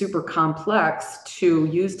anything super complex to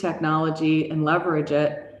use technology and leverage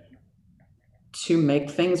it to make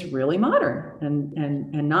things really modern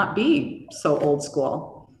and not be so old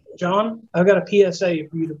school. John, I've got a PSA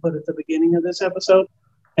for you to put at the beginning of this episode.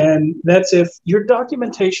 And that's, if your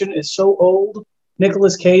documentation is so old,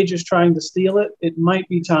 Nicolas Cage is trying to steal it, it might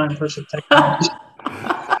be time for some technology.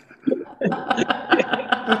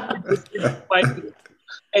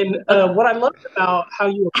 And what I loved about how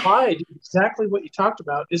you applied exactly what you talked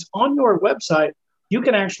about is, on your website, you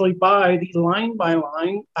can actually buy the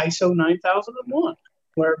line-by-line ISO 9001,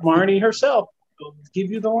 where Marnie herself will give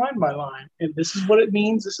you the line-by-line. And this is what it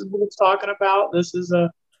means. This is what it's talking about. This is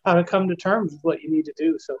how to come to terms with what you need to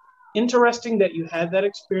do. So interesting that you had that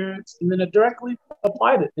experience and then directly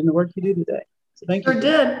applied it in the work you do today. So thank you. Sure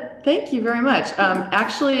did. Thank you very much.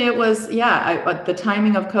 Actually, it was, the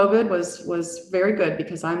timing of COVID was very good,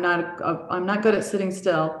 because I'm not good at sitting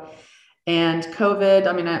still. And COVID,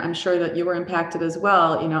 I mean, I'm sure that you were impacted as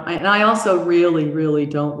well, and I also really, really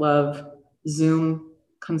don't love Zoom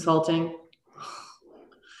consulting.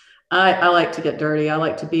 I like to get dirty. I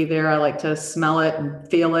like to be there. I like to smell it and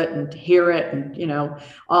feel it and hear it and,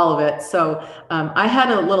 all of it. So I had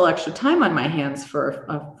a little extra time on my hands for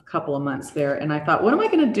a couple of months there. And I thought, what am I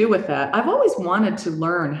going to do with that? I've always wanted to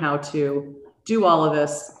learn how to do all of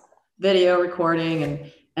this video recording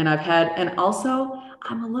and also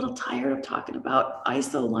I'm a little tired of talking about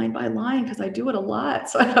ISO line by line because I do it a lot.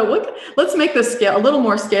 So I thought, let's make this scale a little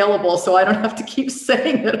more scalable so I don't have to keep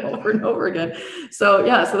saying it over and over again. So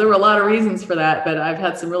so there were a lot of reasons for that, but I've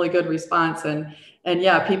had some really good response and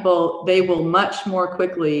people, they will much more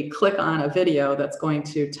quickly click on a video that's going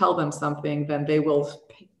to tell them something than they will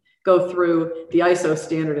go through the ISO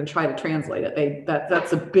standard and try to translate it.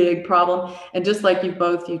 That's a big problem. And just like you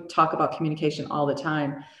talk about communication all the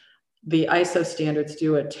time. The ISO standards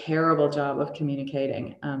do a terrible job of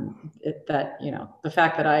communicating. The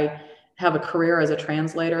fact that I have a career as a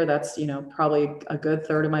translator, that's, probably a good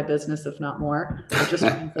third of my business, if not more. I'm just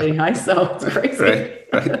translating ISO. It's crazy. Right.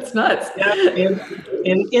 It's nuts. Yeah,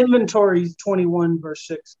 in inventory 21 verse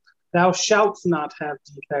 6, thou shalt not have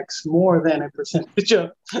defects more than a percentage of.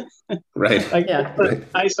 Right.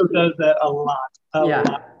 ISO does that a lot. A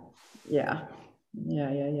lot. Yeah.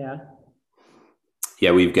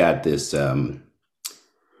 Yeah, we've got this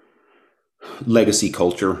legacy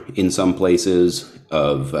culture in some places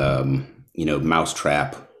of,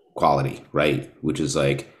 mousetrap quality, right? Which is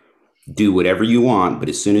like, do whatever you want, but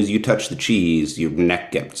as soon as you touch the cheese, your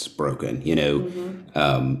neck gets broken,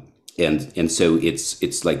 Mm-hmm. And so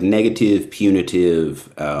it's like negative,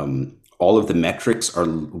 punitive. All of the metrics are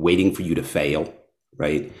waiting for you to fail,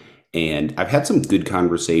 right? And I've had some good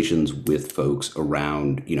conversations with folks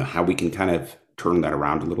around, how we can kind of turn that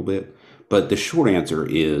around a little bit. But the short answer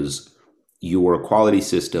is your quality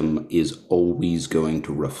system is always going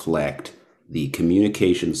to reflect the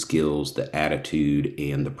communication skills, the attitude,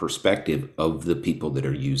 and the perspective of the people that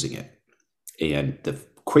are using it. And the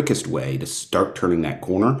quickest way to start turning that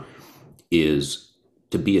corner is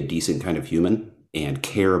to be a decent kind of human and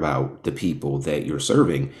care about the people that you're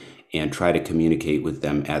serving and try to communicate with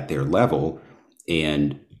them at their level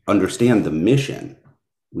and understand the mission.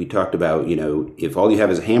 We talked about, if all you have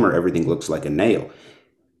is a hammer, everything looks like a nail.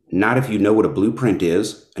 Not if you know what a blueprint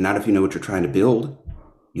is, and not if you know what you're trying to build.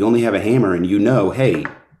 You only have a hammer and hey,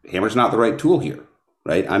 hammer's not the right tool here,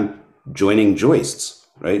 right? I'm joining joists,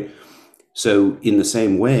 right? So in the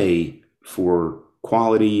same way, for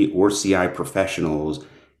quality or CI professionals,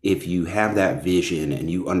 if you have that vision and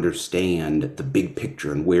you understand the big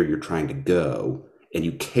picture and where you're trying to go, and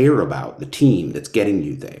you care about the team that's getting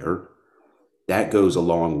you there, that goes a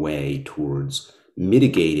long way towards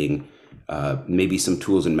mitigating maybe some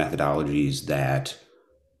tools and methodologies that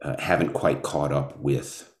haven't quite caught up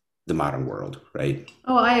with the modern world, right?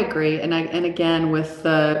 Oh, I agree. And again, with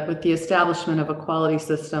the establishment of a quality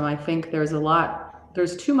system, I think there's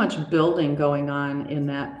too much building going on in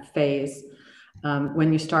that phase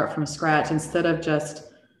when you start from scratch, instead of just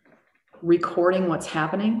recording what's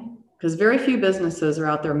happening. Because very few businesses are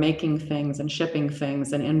out there making things and shipping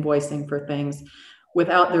things and invoicing for things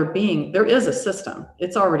without there is a system.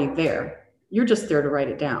 It's already there. You're just there to write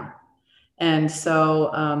it down. And so,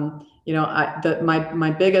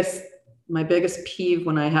 my biggest peeve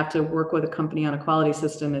when I have to work with a company on a quality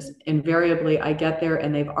system is invariably I get there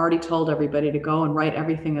and they've already told everybody to go and write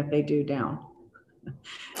everything that they do down.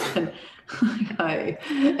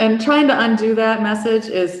 And trying to undo that message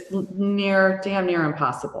is damn near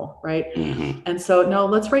impossible, right? Mm-hmm. And so, no,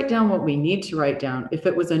 let's write down what we need to write down. If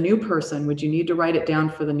it was a new person, would you need to write it down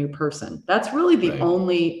for the new person? That's really the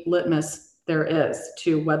only litmus there is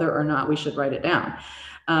to whether or not we should write it down.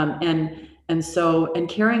 And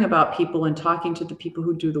caring about people and talking to the people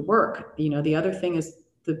who do the work. The other thing is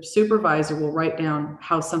the supervisor will write down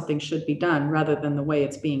how something should be done rather than the way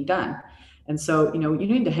it's being done. And so, you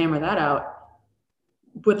need to hammer that out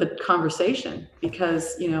with a conversation,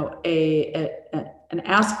 because, an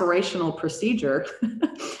aspirational procedure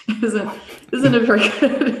isn't a very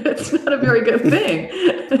good, it's not a very good thing.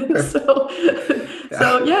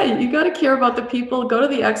 So yeah, you got to care about the people, go to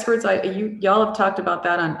the experts. Y'all have talked about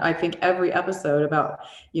that on, I think, every episode about,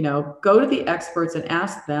 go to the experts and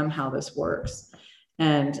ask them how this works,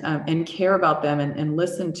 and care about them and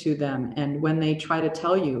listen to them. And when they try to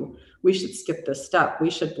tell you, we should skip this step, we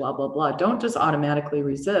should blah, blah, blah, don't just automatically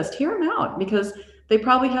resist. Hear them out, because they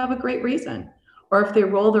probably have a great reason. Or if they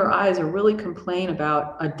roll their eyes or really complain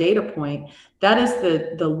about a data point, that is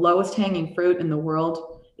the lowest hanging fruit in the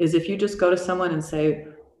world, is if you just go to someone and say,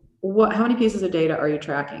 how many pieces of data are you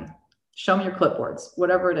tracking? Show me your clipboards,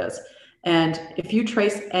 whatever it is. And if you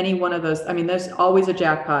trace any one of those, I mean, there's always a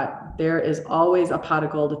jackpot. There is always a pot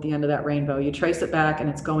of gold at the end of that rainbow. You trace it back and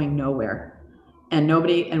it's going nowhere. And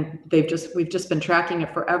we've just been tracking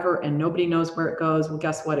it forever and nobody knows where it goes. Well,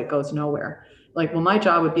 guess what? It goes nowhere. Like, well, my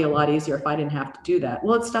job would be a lot easier if I didn't have to do that.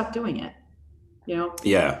 Well, let's stop doing it. You know?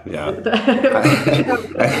 Yeah. We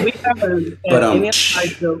have an inside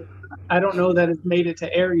joke. I don't know that it's made it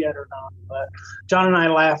to air yet or not, but John and I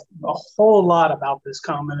laugh a whole lot about this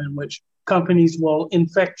comment in which companies will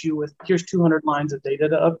infect you with, here's 200 lines of data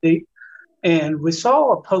to update. And we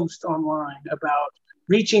saw a post online about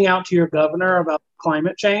reaching out to your governor about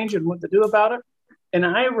climate change and what to do about it. And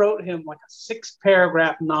I wrote him like a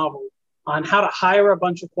 6-paragraph novel on how to hire a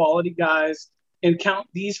bunch of quality guys and count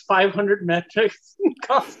these 500 metrics and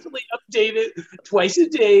constantly update it twice a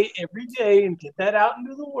day, every day, and get that out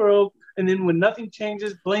into the world. And then when nothing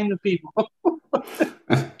changes, blame the people.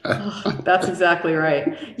 Oh, that's exactly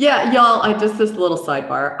right. Yeah, y'all, just this little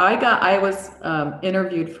sidebar. I was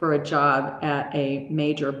interviewed for a job at a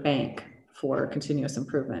major bank for continuous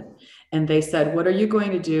improvement. And they said, what are you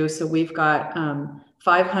going to do? So we've got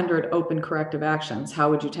 500 open corrective actions. How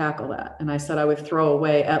would you tackle that? And I said, I would throw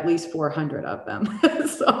away at least 400 of them.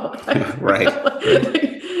 So right.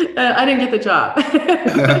 I didn't get the job.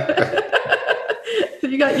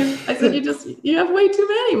 I said, you have way too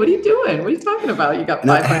many. What are you doing? What are you talking about? You got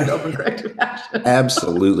 500 open corrective actions.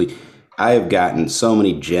 Absolutely. I have gotten so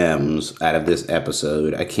many gems out of this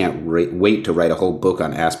episode. I can't wait to write a whole book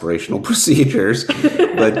on aspirational procedures.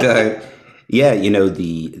 But yeah,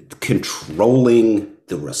 the controlling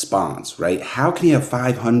the response, right? How can you have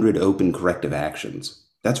 500 open corrective actions?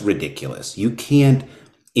 That's ridiculous. You can't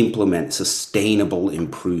implement sustainable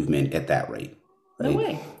improvement at that rate. Right? No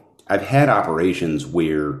way. I've had operations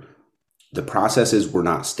where the processes were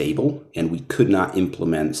not stable and we could not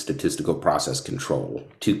implement statistical process control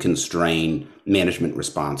to constrain management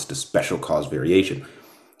response to special cause variation.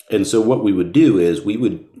 And so what we would do is we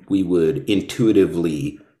would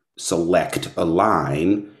intuitively select a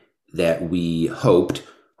line that we hoped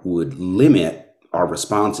would limit our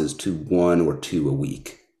responses to 1 or 2 a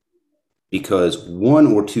week. Because 1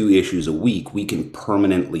 or 2 issues a week we can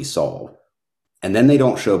permanently solve. And then they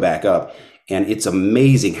don't show back up. And it's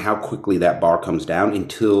amazing how quickly that bar comes down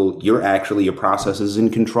until your process is in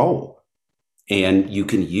control. And you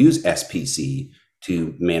can use SPC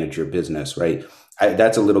to manage your business, right?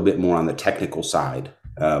 That's a little bit more on the technical side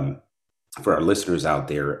for our listeners out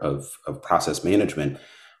there of process management.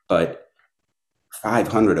 But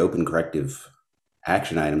 500 open corrective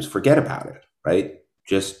action items, forget about it, right?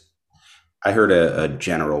 I heard a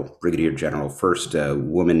general, brigadier general, first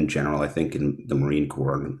woman general, I think, in the Marine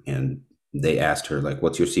Corps, and they asked her, like,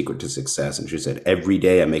 what's your secret to success? And she said, every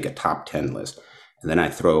day I make a top 10 list and then I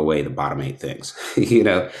throw away the bottom 8 things,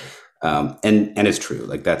 and it's true.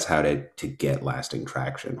 Like, that's how to get lasting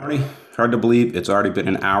traction. Marnie, hard to believe it's already been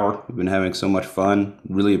an hour. We've been having so much fun.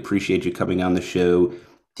 Really appreciate you coming on the show.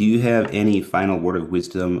 Do you have any final word of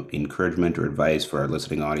wisdom, encouragement, or advice for our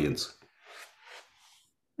listening audience?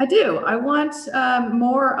 I do. I want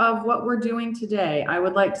more of what we're doing today. I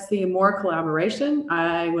would like to see more collaboration.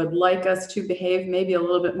 I would like us to behave maybe a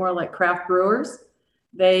little bit more like craft brewers.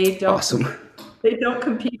 They don't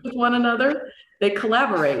compete with one another. They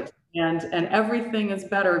collaborate, and everything is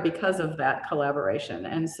better because of that collaboration.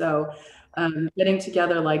 And so getting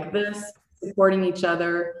together like this, supporting each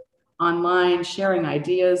other online, sharing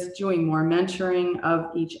ideas, doing more mentoring of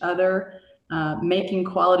each other, making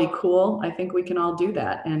quality cool. I think we can all do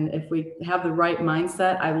that. And if we have the right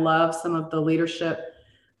mindset, I love some of the leadership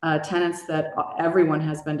tenets that everyone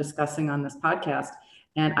has been discussing on this podcast.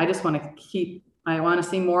 And I just want to see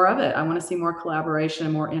more of it. I want to see more collaboration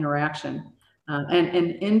and more interaction and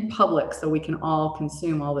in public, so we can all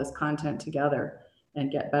consume all this content together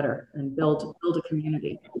and get better and build a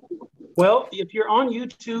community. Well, if you're on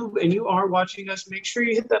YouTube and you are watching us, make sure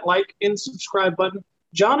you hit that like and subscribe button.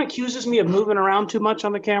 John accuses me of moving around too much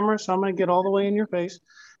on the camera, so I'm going to get all the way in your face.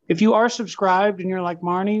 If you are subscribed and you're like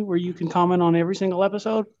Marnie, where you can comment on every single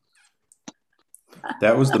episode.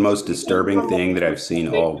 That was the most disturbing thing that I've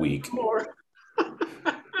seen all week.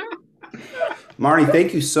 Marnie,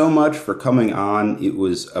 thank you so much for coming on. It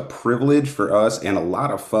was a privilege for us and a lot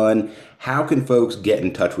of fun. How can folks get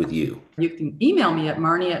in touch with you? You can email me at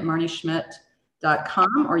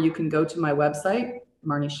marnieschmidt.com, or you can go to my website,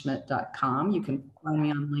 marnieschmidt.com. You can find me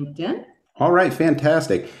on LinkedIn. All right,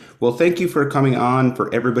 fantastic. Well, thank you for coming on.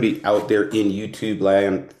 For everybody out there in YouTube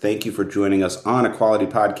land, thank you for joining us on A Quality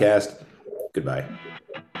Podcast. Goodbye.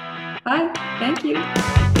 Bye. Thank you.